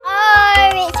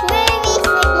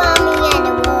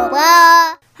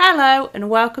Hello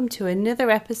and welcome to another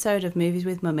episode of Movies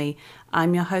with Mummy.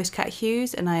 I'm your host Kat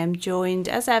Hughes and I am joined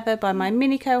as ever by my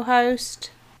mini co-host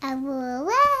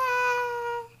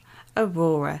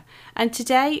Aurora. And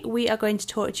today we are going to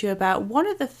talk to you about one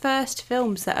of the first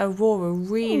films that Aurora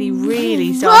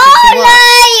really started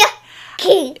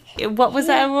to watch. What was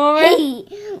that, Aurora?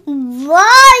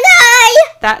 WALL-E!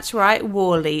 That's right,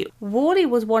 WALL-E. WALL-E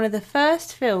was one of the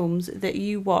first films that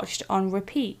you watched on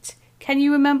repeat. Can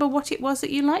you remember what it was that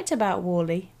you liked about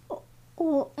WALL-E?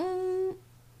 When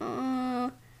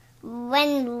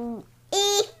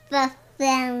Eva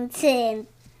found him.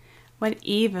 When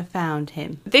Eva found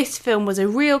him. This film was a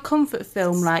real comfort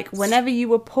film, like whenever you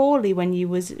were poorly when you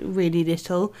was really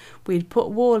little, we'd put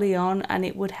WALL-E on and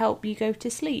it would help you go to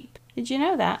sleep. Did you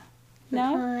know that?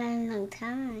 No? For a long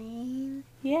time.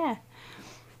 Yeah.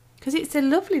 Because it's a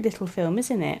lovely little film,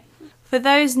 isn't it? For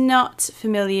those not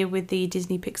familiar with the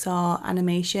Disney Pixar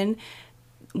animation,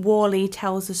 WALL-E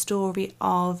tells the story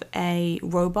of a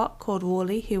robot called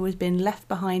WALL-E who has been left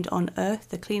behind on Earth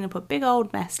to clean up a big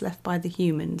old mess left by the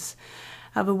humans.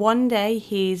 However, one day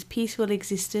his peaceful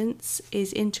existence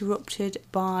is interrupted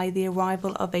by the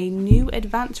arrival of a new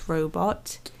advanced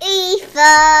robot,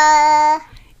 Eva,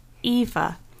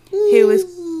 who has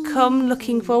come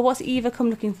looking for... What's Eva come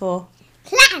looking for?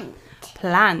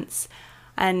 Plants.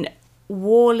 And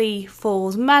WALL-E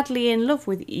falls madly in love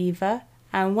with Eva,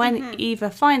 and when Eva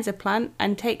finds a plant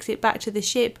and takes it back to the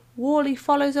ship, WALL-E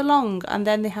follows along, and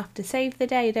then they have to save the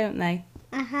day, don't they?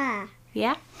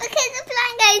 Yeah? Because the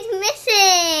plant goes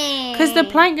missing. Because the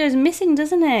plant goes missing,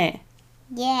 doesn't it?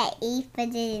 Yeah, Eva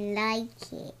didn't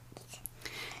like it.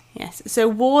 Yes. So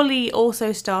WALL-E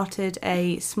also started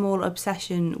a small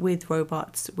obsession with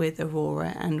robots with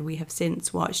Aurora, and we have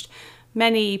since watched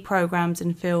many programs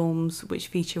and films which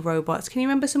feature robots. Can you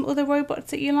remember some other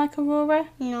robots that you like, Aurora?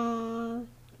 No.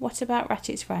 What about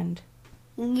Ratchet's friend?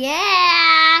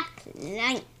 Yeah,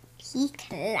 Clank.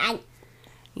 Clank.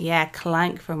 Yeah,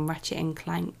 Clank from Ratchet and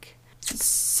Clank.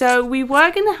 So we were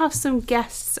going to have some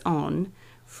guests on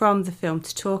from the film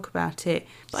to talk about it,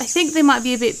 but I think they might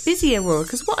be a bit busy, Aurora,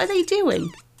 because what are they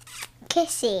doing?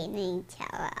 Kissing each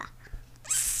other.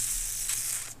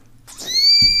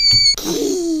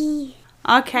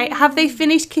 Okay, have they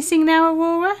finished kissing now,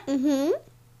 Aurora?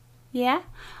 Yeah?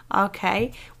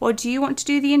 Okay. Well, do you want to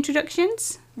do the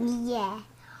introductions? Yeah.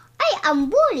 I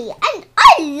am WALL-E and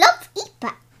I love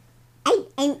Eva. And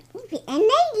Eva and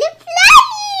I love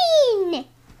flying.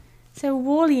 So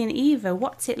WALL-E and Eva,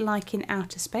 what's it like in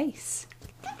outer space?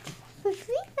 We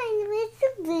find ways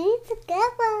to be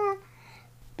together.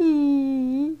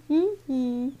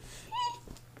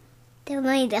 They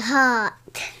made a heart.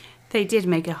 They did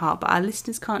make a heart, but our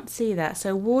listeners can't see that.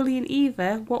 So WALL-E and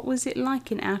Eva, what was it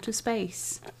like in outer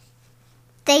space?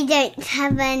 They don't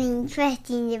have any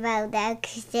questions about that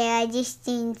because they are just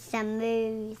doing some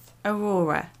moves.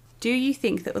 Aurora, do you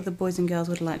think that other boys and girls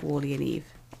would like WALL-E and Eve?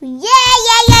 Yeah.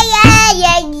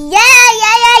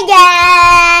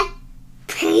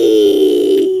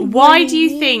 Why do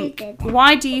you think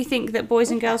that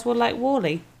boys and girls will like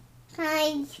WALL-E?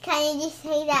 Can you just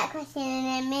say that question in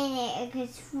a minute?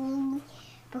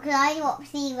 Because I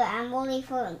watched Eva and WALL-E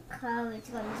thought Clara was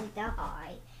going to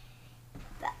die.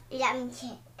 But let me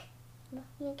check.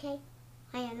 You okay?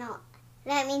 I am not.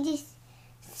 Let me just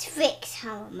fix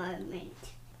her a moment.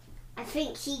 I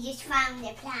think she just found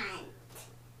the plant.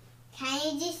 Can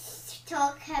you just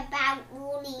talk about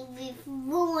WALL-E with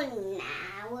WALL-E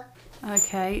now?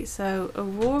 Okay, so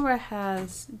Aurora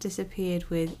has disappeared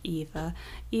with Eva.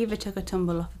 Eva took a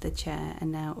tumble off of the chair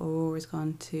and now Aurora's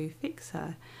gone to fix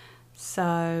her.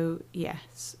 So,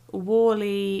 yes,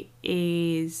 WALL-E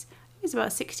is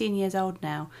about 16 years old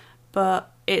now,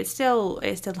 but it still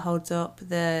holds up.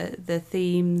 The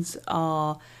themes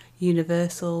are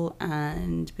universal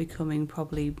and becoming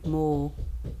probably more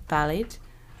valid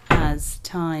as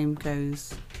time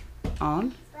goes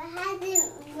on. But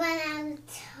hadn't run out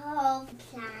of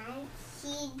plans.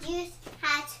 She just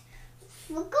had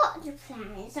forgot the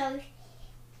plan. So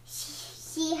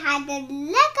she had a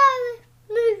Lego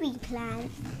movie plan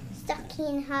stuck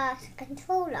in her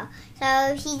controller.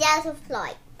 So she's out of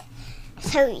flight.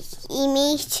 So she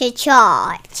needs to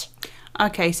charge.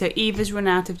 Okay, so Eva's run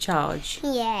out of charge.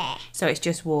 Yeah. So it's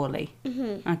just WALL-E.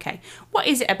 Okay. What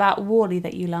is it about WALL-E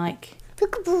that you like?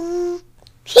 Peekaboo.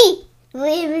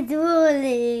 Where is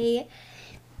WALL-E?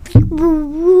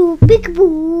 Peekaboo,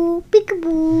 peekaboo,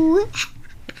 peekaboo.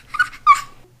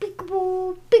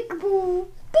 Peekaboo, peekaboo,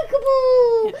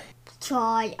 peekaboo.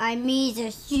 Try, I made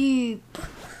a soup.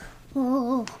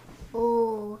 Oh.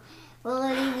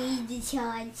 Wally needs to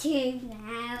charge too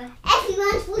now.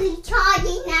 Everyone's fully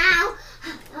charging now.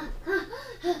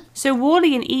 So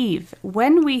Wally and Eve,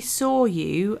 when we saw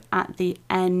you at the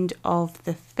end of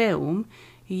the film,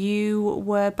 you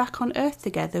were back on Earth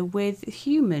together with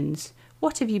humans.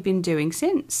 What have you been doing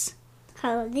since?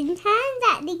 Holding hands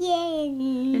at the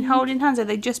end. Been holding hands? Have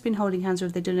they just been holding hands, or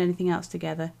have they done anything else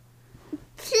together?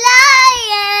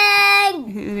 Flying!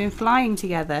 They've been flying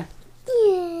together.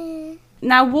 Yeah.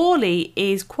 Now, Wall-E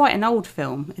is quite an old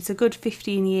film. It's a good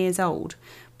 15 years old.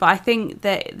 But I think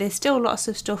that there's still lots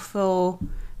of stuff for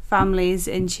families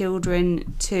and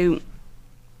children to...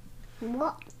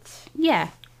 What? Yeah.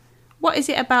 What is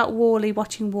it about Wall-E,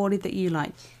 watching Wall-E, that you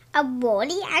like? A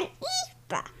Wally and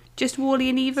Eva. Just Wall-E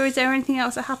and Eva? Is there anything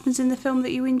else that happens in the film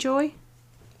that you enjoy?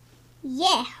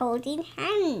 Yeah, holding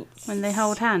hands. When they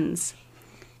hold hands.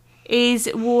 Is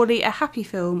Wall-E a happy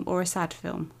film or a sad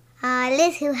film? A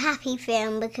little happy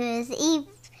film because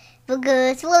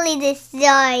Wally just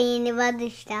died in the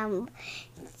rubbish dump.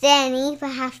 Then Eva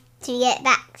has to get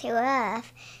back to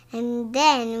Earth. And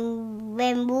then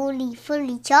when Wally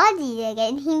fully charges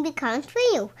again, he becomes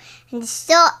real. And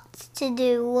starts to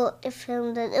do what the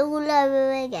film does all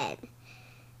over again.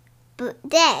 But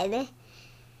then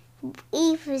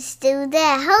Eva's still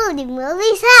there holding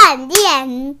Wally's hand. The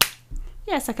end.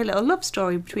 Yeah, it's like a little love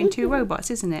story between two robots,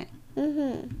 isn't it?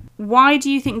 Mm-hmm. Why do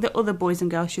you think that other boys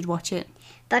and girls should watch it?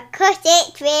 Because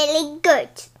it's really good.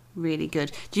 Really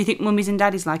good. Do you think mummies and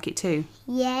daddies like it too?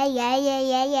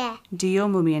 Yeah. Do your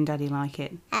mummy and daddy like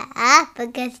it?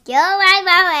 Because you're my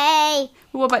mommy.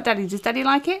 Well, what about daddy? Does daddy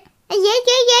like it?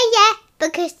 Yeah.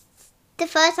 Because the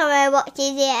first time I watched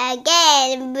it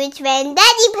again was when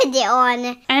Daddy put it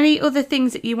on. Any other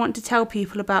things that you want to tell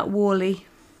people about Wall-E?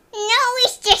 No,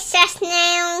 it's just us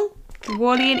now.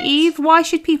 Wall-E and Eve? Why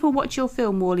should people watch your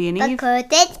film, Wall-E and Eve? Because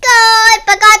it's good.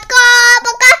 Because good.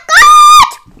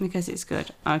 Because it's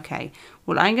good. Okay.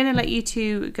 Well, I'm going to let you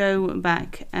two go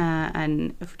back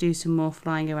and do some more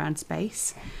flying around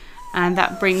space. And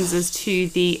that brings us to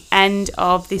the end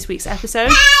of this week's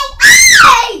episode.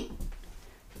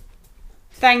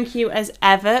 Thank you as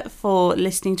ever for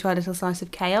listening to our little slice of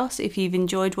chaos. If you've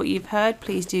enjoyed what you've heard,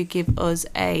 please do give us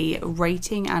a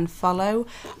rating and follow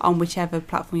on whichever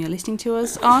platform you're listening to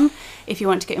us on. If you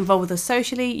want to get involved with us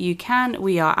socially, you can.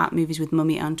 We are at Movies with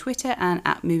Mummy on Twitter and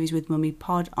at Movies with Mummy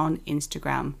Pod on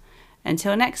Instagram.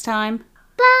 Until next time.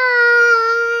 Bye.